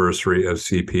anniversary of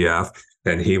CPF,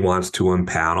 and he wants to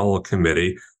impanel a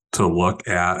committee to look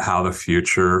at how the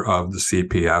future of the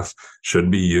CPF should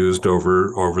be used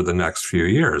over the next few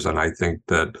years. And I think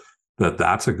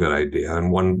that's a good idea.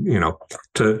 And one,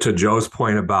 to Joe's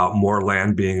point about more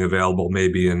land being available,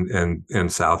 maybe in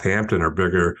Southampton or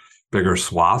bigger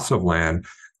swaths of land.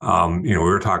 We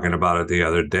were talking about it the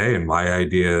other day, and my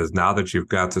idea is now that you've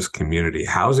got this community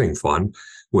housing fund,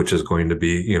 which is going to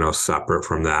be, separate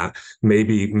from that,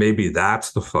 maybe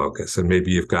that's the focus. And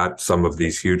maybe you've got some of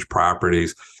these huge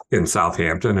properties in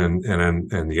Southampton and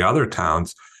in the other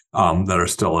towns that are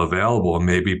still available. And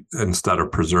maybe instead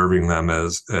of preserving them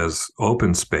as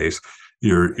open space,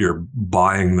 you're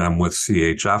buying them with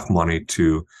CHF money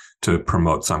to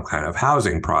promote some kind of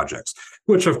housing projects,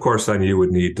 which of course then you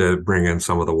would need to bring in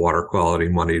some of the water quality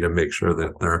money to make sure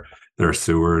that they're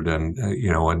sewered and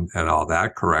and all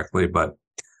that correctly. But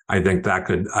I think that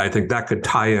could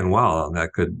tie in well, and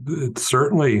it's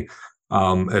certainly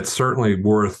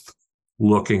worth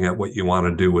looking at what you want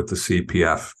to do with the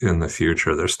CPF in the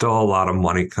future. There's still a lot of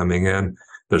money coming in.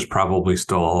 There's probably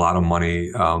still a lot of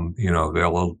money,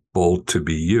 available to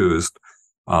be used.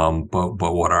 But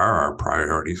what are our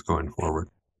priorities going forward?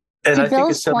 And to I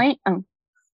Bill's point,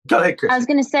 go ahead, Chris. I was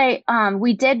going to say,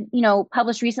 we did,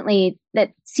 publish recently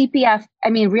that CPF,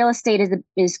 real estate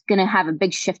is going to have a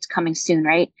big shift coming soon,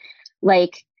 right?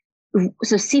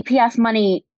 So CPF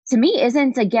money, to me,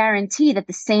 isn't a guarantee that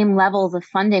the same levels of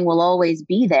funding will always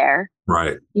be there.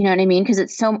 Right. You know what I mean? Because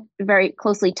it's so very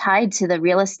closely tied to the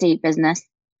real estate business.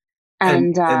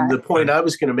 And the point I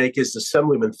was going to make is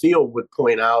Assemblyman Thiel would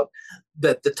point out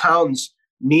that the towns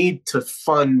need to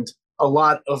fund a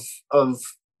lot of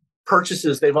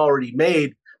purchases they've already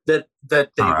made that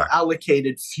they've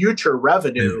allocated future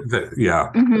revenue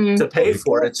to pay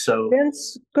for it. So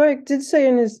Vince Goik did say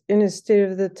in his State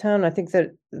of the Town, I think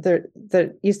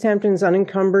that East Hampton's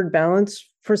unencumbered balance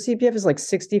for CPF is like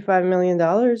 $65 million.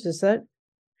 Is that?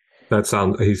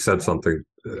 He said something.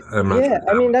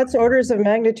 That's orders of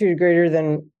magnitude greater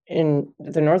than in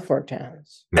the North Fork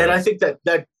towns. And I think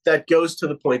that goes to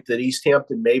the point that East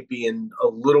Hampton may be in a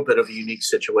little bit of a unique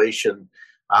situation,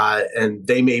 and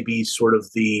they may be sort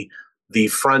of the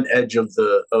front edge of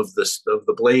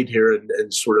the blade here,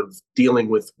 and sort of dealing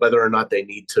with whether or not they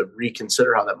need to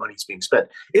reconsider how that money's being spent.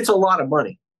 It's a lot of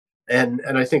money, and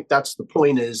I think that's the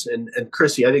point. And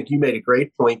Chrissy, I think you made a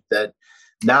great point that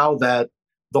now that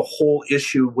the whole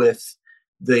issue with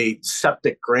the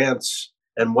septic grants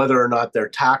and whether or not they're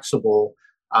taxable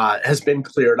has been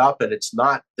cleared up, and it's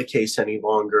not the case any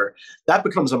longer, that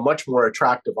becomes a much more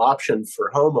attractive option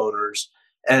for homeowners.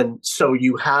 And so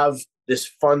you have this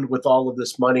fund with all of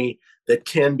this money that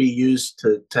can be used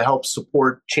to help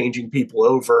support changing people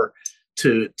over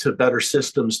to better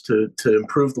systems to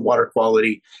improve the water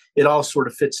quality. It all sort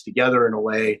of fits together in a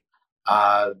way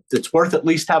that's worth at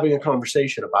least having a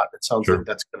conversation about. It sounds like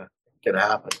that's going to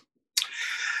happen.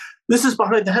 This is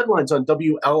Behind the Headlines on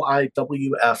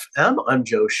WLIW-FM. I'm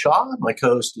Joe Shaw. My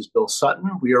co-host is Bill Sutton.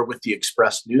 We are with the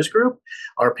Express News Group.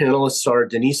 Our panelists are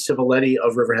Denise Civiletti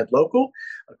of Riverhead Local,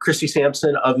 Chrissy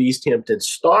Sampson of the East Hampton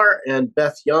Star, and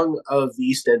Beth Young of the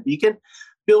East End Beacon.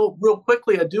 Bill, real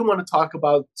quickly, I do want to talk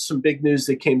about some big news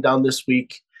that came down this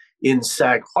week in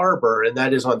Sag Harbor, and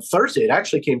that is on Thursday. It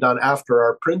actually came down after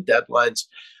our print deadlines,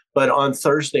 but on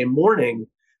Thursday morning,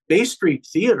 Bay Street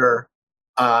Theater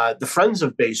the Friends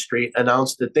of Bay Street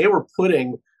announced that they were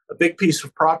putting a big piece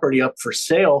of property up for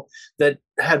sale that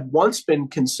had once been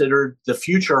considered the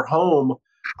future home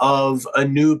of a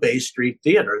new Bay Street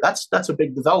theater. That's a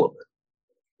big development.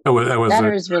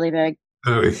 That is really big.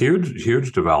 A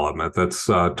huge development. That's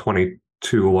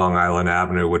 22 Long Island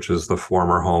Avenue, which is the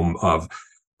former home of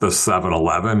the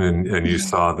 7-Eleven. And you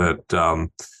saw that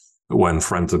when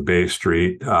Friends of Bay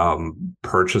Street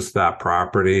purchased that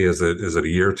property, is it a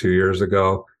year, 2 years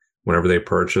ago? Whenever they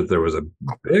purchased, there was a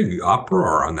big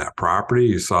uproar on that property.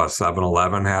 You saw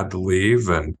 7-Eleven had to leave,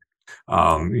 and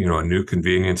a new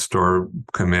convenience store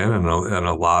come in, and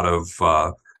a lot of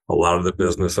the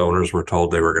business owners were told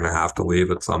they were going to have to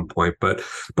leave at some point. But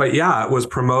yeah, it was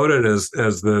promoted as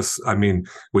this. I mean,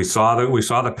 we saw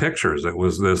the pictures. It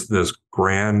was this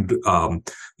grand,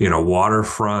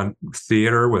 waterfront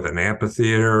theater with an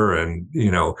amphitheater and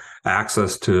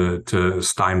access to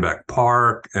Steinbeck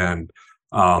Park and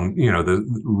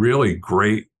the really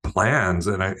great plans.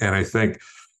 And I think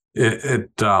it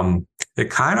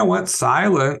kind of went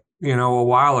silent, a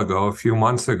while ago, a few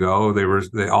months ago.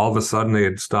 They all of a sudden they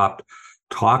had stopped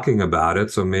talking about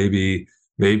it. So maybe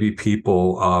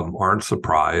people aren't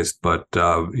surprised, but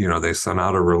they sent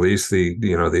out a release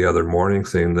the other morning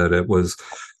saying that it was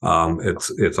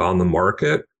it's on the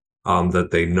market, that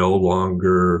they no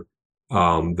longer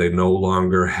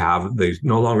have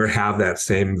that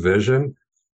same vision.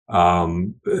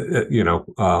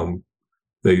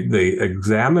 They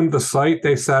examined the site,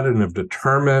 they said, and have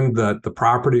determined that the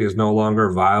property is no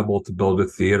longer viable to build a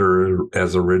theater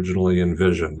as originally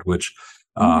envisioned, which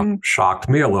shocked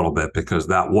me a little bit, because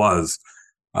that was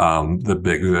the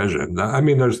big vision. I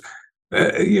mean, there's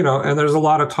and there's a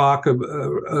lot of talk of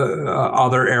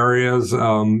other areas,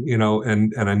 and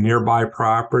a nearby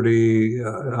property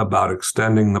about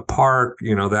extending the park,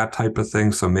 that type of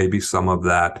thing. So maybe some of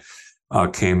that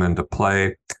came into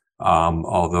play.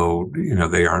 Although,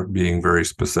 they aren't being very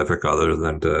specific other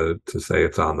than to say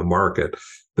it's on the market.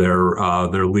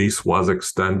 Their lease was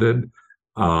extended.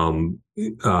 So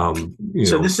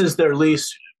this is their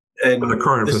lease and the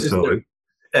current facility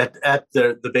at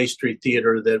the Bay Street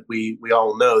Theater that we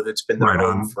all know, that's been their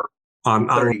home for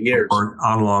 30 years.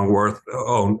 On Longworth,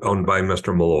 owned by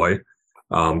Mr. Malloy.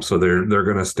 So they're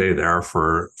going to stay there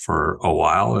for a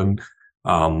while, and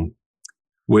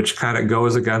which kind of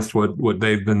goes against what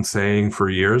they've been saying for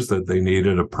years, that they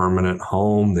needed a permanent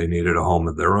home. They needed a home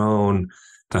of their own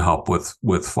to help with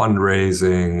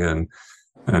fundraising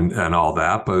and all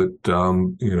that. But,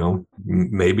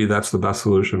 maybe that's the best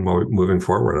solution moving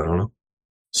forward. I don't know.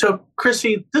 So,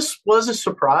 Chrissy, this was a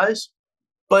surprise,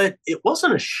 but it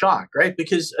wasn't a shock, right?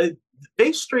 Because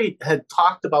Bay Street had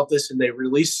talked about this and they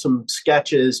released some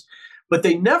sketches, but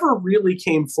they never really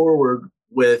came forward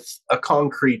with a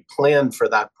concrete plan for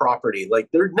that property. Like,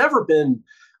 there'd never been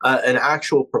an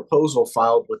actual proposal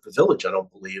filed with the village, I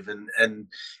don't believe. And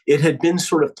it had been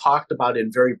sort of talked about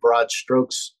in very broad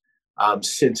strokes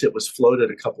since it was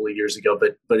floated a couple of years ago,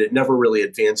 but it never really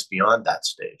advanced beyond that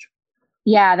stage.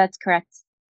 Yeah, that's correct.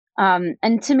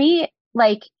 And to me,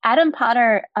 like, Adam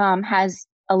Potter has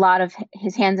a lot of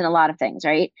his hands in a lot of things,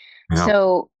 right? Yeah.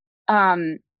 So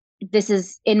this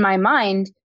is, in my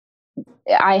mind,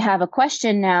 I have a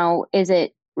question now. Is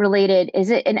it related? Is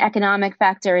it an economic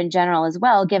factor in general as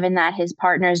well, given that his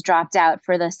partners dropped out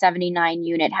for the 79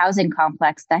 unit housing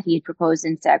complex that he had proposed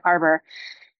in Sag Harbor?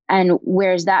 And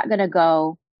where's that going to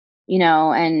go?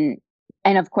 And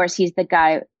of course, he's the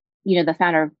guy, the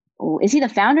founder. Is he the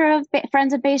founder of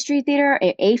Friends of Bay Street Theater,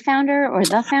 a founder or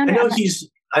the founder?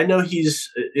 I know he's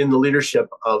in the leadership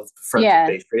of Friends of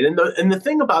Bay Street. And the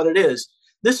thing about it is,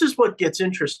 this is what gets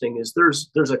interesting, is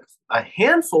there's a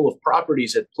handful of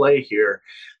properties at play here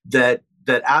that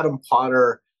Adam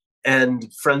Potter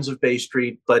and Friends of Bay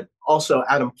Street, but also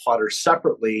Adam Potter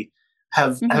separately,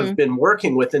 have been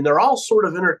working with, and they're all sort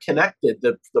of interconnected,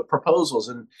 the proposals.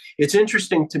 And it's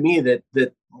interesting to me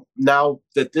that now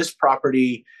that this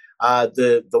property,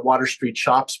 the Water Street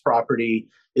Shops property,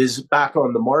 is back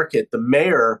on the market, the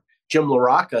mayor, Jim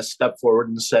LaRocca, stepped forward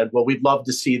and said, well, we'd love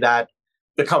to see that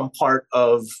become part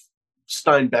of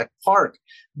Steinbeck Park.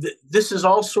 This is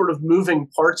all sort of moving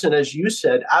parts. And as you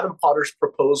said, Adam Potter's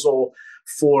proposal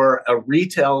for a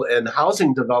retail and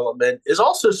housing development is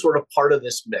also sort of part of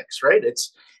this mix, right?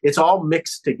 It's all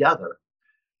mixed together.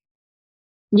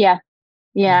 Yeah.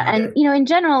 And, in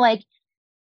general, like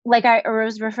I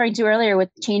was referring to earlier, with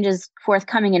changes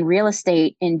forthcoming in real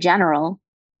estate in general,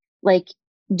 like,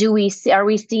 are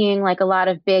we seeing like a lot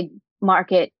of big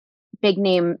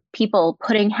name people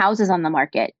putting houses on the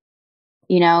market,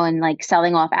 and like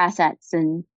selling off assets?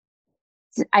 And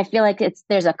I feel like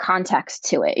there's a context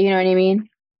to it. You know what I mean?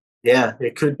 Yeah,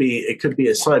 it could be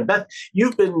a sign. Beth,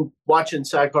 you've been watching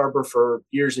Sag Harbor for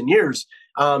years and years.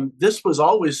 This was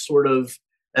always sort of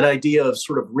an idea of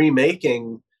sort of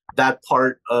remaking that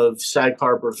part of Sag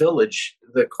Harbor Village.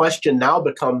 The question now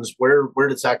becomes, where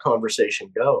does that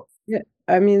conversation go? Yeah,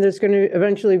 I mean, there's going to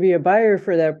eventually be a buyer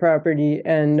for that property,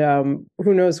 and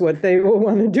who knows what they will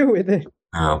want to do with it.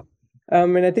 Oh.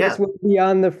 And I think it's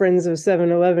beyond the Friends of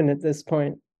 7-Eleven at this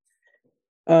point.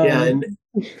 And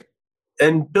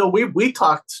Bill, we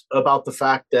talked about the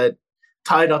fact that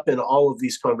tied up in all of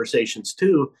these conversations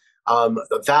too,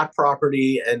 that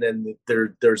property, and then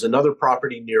there's another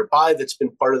property nearby that's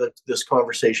been part of this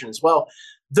conversation as well.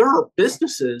 There are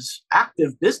businesses,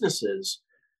 active businesses,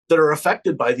 that are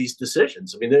affected by these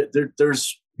decisions. I mean,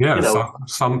 there's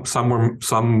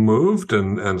some moved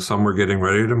and some were getting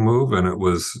ready to move, and it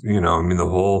was the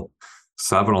whole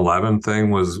 7-Eleven thing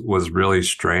was really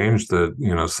strange. That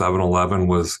 7-Eleven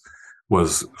was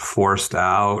forced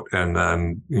out, and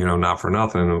then not for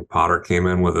nothing, Potter came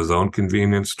in with his own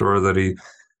convenience store that he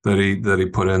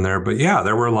put in there. But yeah,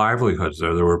 there were livelihoods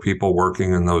there. There were people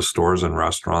working in those stores and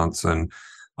restaurants, and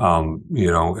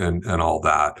and all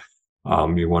that.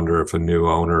 You wonder if a new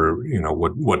owner,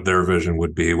 what their vision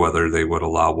would be, whether they would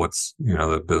allow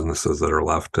the businesses that are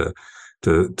left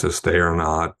to stay or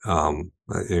not.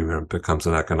 It becomes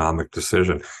an economic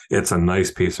decision. It's a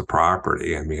nice piece of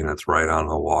property. I mean, it's right on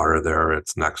the water there.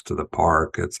 It's next to the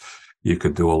park. You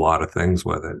could do a lot of things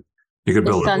with it. You could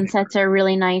build. The sunsets are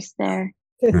really nice there.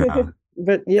 Yeah.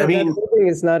 But yeah, that building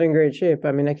is not in great shape.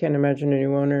 I mean, I can't imagine a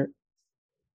new owner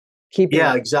keeping.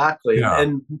 Yeah, exactly. Yeah.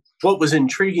 And what was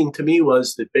intriguing to me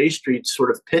was that Bay Street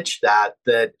sort of pitched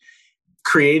that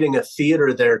creating a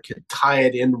theater there could tie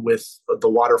it in with the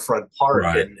waterfront park,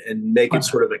 right, and make it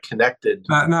sort of a connected.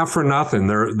 Not for nothing.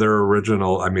 Their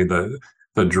original, I mean, the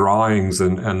drawings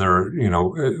and their,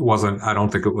 it wasn't, I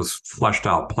don't think it was fleshed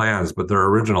out plans, but their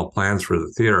original plans for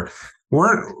the theater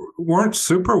weren't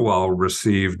super well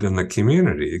received in the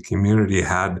community. The community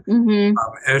had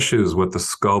issues with the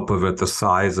scope of it, the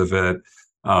size of it,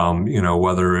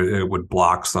 whether it would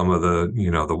block some of the,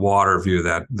 the water view,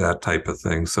 that type of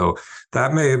thing. So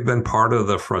that may have been part of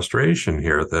the frustration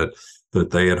here, that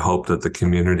they had hoped that the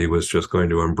community was just going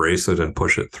to embrace it and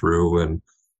push it through, and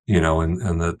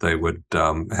and that they would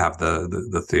have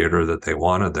the theater that they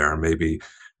wanted there, and maybe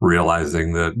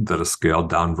realizing that a scaled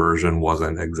down version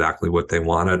wasn't exactly what they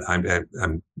wanted.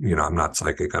 I'm not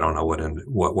psychic. I don't know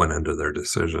what went into their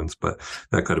decisions, but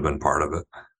that could have been part of it.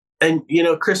 And,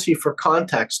 Chrissy, for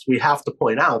context, we have to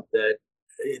point out that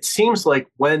it seems like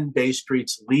when Bay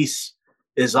Street's lease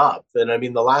is up, and I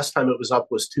mean, the last time it was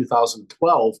up was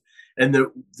 2012, and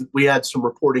we had some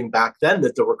reporting back then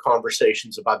that there were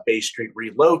conversations about Bay Street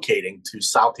relocating to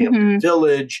Southampton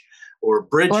Village or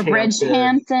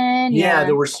Bridgehampton. Yeah,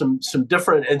 there were some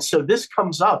different, and so this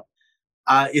comes up.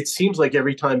 It seems like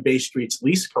every time Bay Street's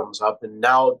lease comes up, and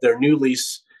now their new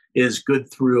lease is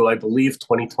good through, I believe,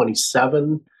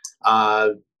 2027.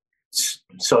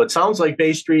 So it sounds like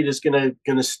Bay Street is going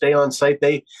to stay on site.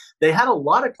 They had a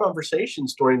lot of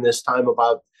conversations during this time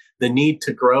about the need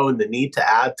to grow and the need to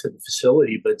add to the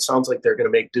facility, but it sounds like they're going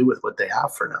to make do with what they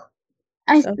have for now.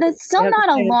 It's still not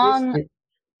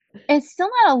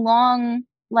a long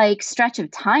like stretch of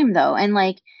time though, and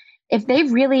like if they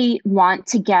really want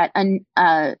to get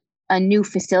a new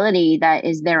facility that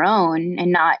is their own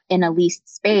and not in a leased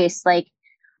space, like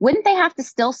wouldn't they have to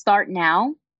still start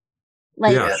now?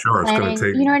 Like, yeah, sure. Planning, it's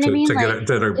going to take, you know what I mean? To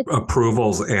get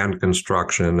approvals and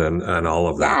construction and all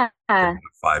of that. Yeah.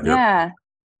 5 years. Yeah.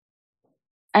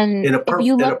 And in a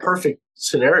perfect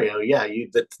scenario,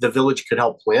 the village could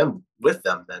help plan with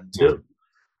them then too.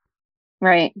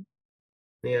 Right.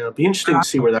 Yeah, it'd be interesting to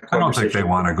see where that conversation. I don't think they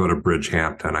want to go to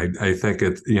Bridgehampton. I think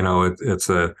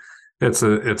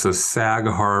it's a Sag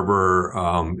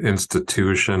Harbor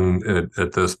institution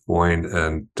at this point,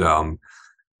 and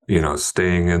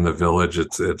staying in the village,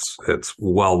 it's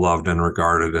well loved and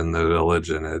regarded in the village,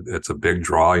 and it's a big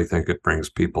draw. I think it brings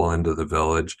people into the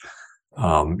village,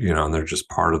 and they're just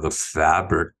part of the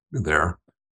fabric there.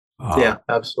 Yeah,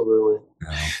 absolutely.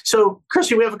 Yeah. So,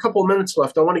 Chrissy, we have a couple of minutes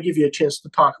left. I want to give you a chance to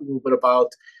talk a little bit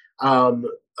about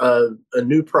a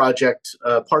new project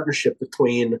partnership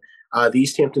between the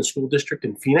East Hampton School District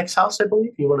and Phoenix House, I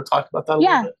believe. You want to talk about that a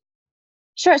little bit?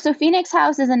 Sure. So Phoenix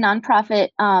House is a nonprofit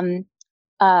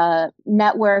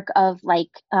network of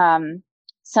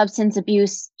substance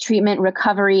abuse treatment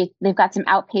recovery. They've got some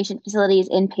outpatient facilities,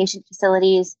 inpatient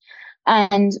facilities.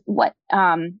 And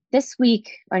last week,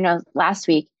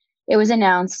 it was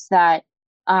announced that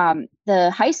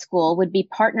the high school would be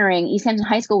partnering, East Hampton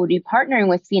High School would be partnering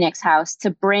with Phoenix House to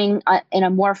bring in a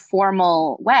more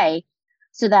formal way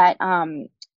so that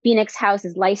Phoenix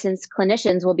House's licensed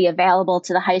clinicians will be available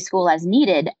to the high school as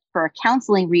needed for a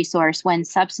counseling resource when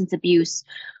substance abuse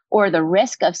or the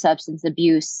risk of substance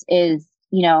abuse is,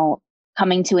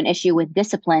 coming to an issue with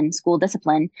discipline, school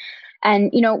discipline.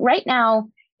 And, right now,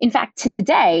 in fact,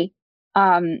 today,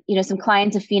 some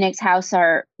clients of Phoenix House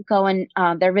are going,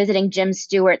 they're visiting Jim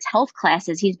Stewart's health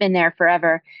classes. He's been there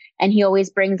forever. And he always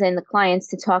brings in the clients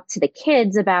to talk to the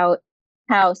kids about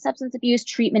how substance abuse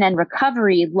treatment and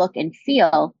recovery look and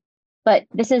feel. But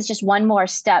this is just one more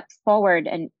step forward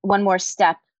and one more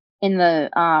step in the,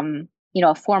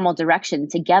 a formal direction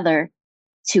together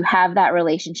to have that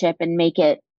relationship and make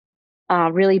it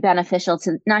really beneficial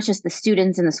to not just the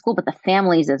students in the school, but the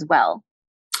families as well.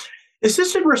 Is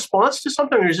this in response to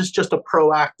something, or is this just a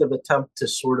proactive attempt to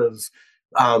sort of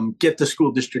get the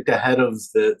school district ahead of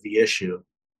the issue?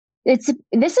 This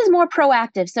is more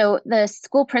proactive. So the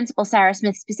school principal, Sarah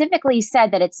Smith, specifically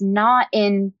said that it's not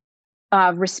in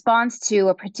response to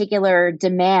a particular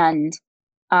demand.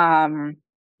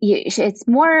 It's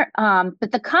more,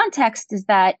 but the context is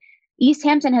that East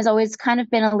Hampton has always kind of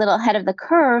been a little ahead of the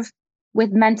curve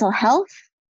with mental health.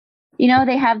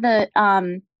 They have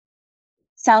the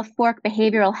South Fork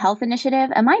Behavioral Health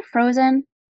Initiative. Am I frozen?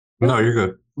 No, you're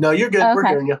good. No, you're good. Okay. We're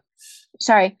hearing you.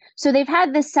 Sorry. So they've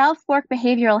had the South Fork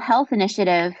Behavioral Health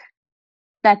Initiative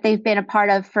that they've been a part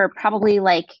of for probably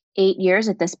like 8 years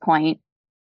at this point.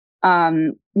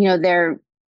 They're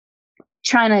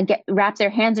trying to wrap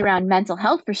their hands around mental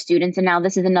health for students, and now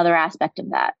this is another aspect of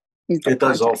that. It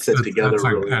does all fit together.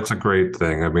 That's a great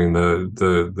thing. I mean,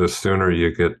 the sooner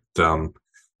you get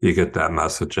that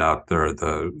message out there,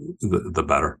 the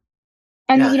better.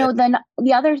 And then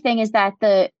the other thing is that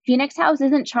the Phoenix House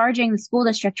isn't charging the school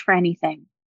district for anything.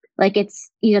 Like it's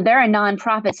they're a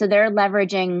nonprofit, so they're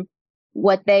leveraging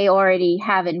what they already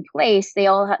have in place. They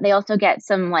also get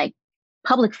some like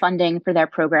public funding for their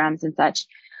programs and such,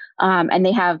 and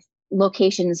they have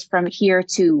locations from here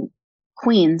to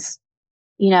Queens.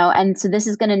 And so this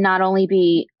is going to not only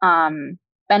be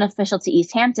beneficial to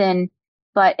East Hampton,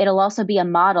 but it'll also be a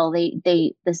model.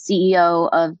 The CEO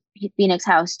of Phoenix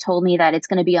House told me that it's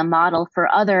going to be a model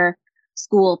for other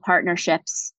school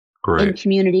partnerships in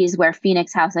communities where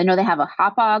Phoenix House. I know they have a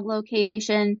Hauppauge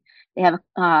location. They have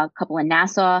a couple in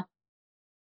Nassau.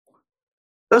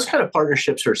 Those kind of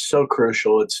partnerships are so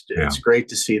crucial. It's great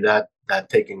to see that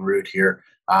taking root here.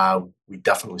 We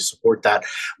definitely support that.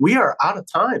 We are out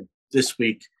of time this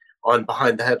week on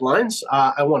Behind the Headlines.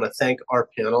 I want to thank our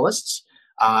panelists.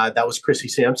 That was Chrissy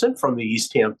Sampson from the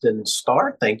East Hampton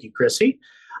Star. Thank you, Chrissy.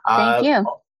 Thank you.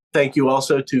 Thank you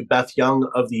also to Beth Young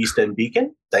of the East End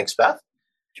Beacon. Thanks, Beth.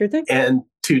 Sure thing. And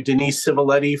to Denise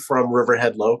Civiletti from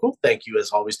Riverhead Local. Thank you,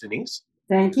 as always, Denise.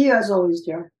 Thank you, as always,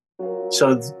 Joe.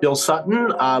 So Bill Sutton,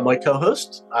 my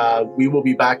co-host, we will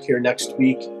be back here next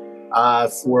week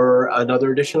for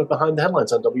another edition of Behind the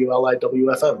Headlines on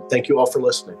WLIW-FM. Thank you all for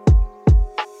listening.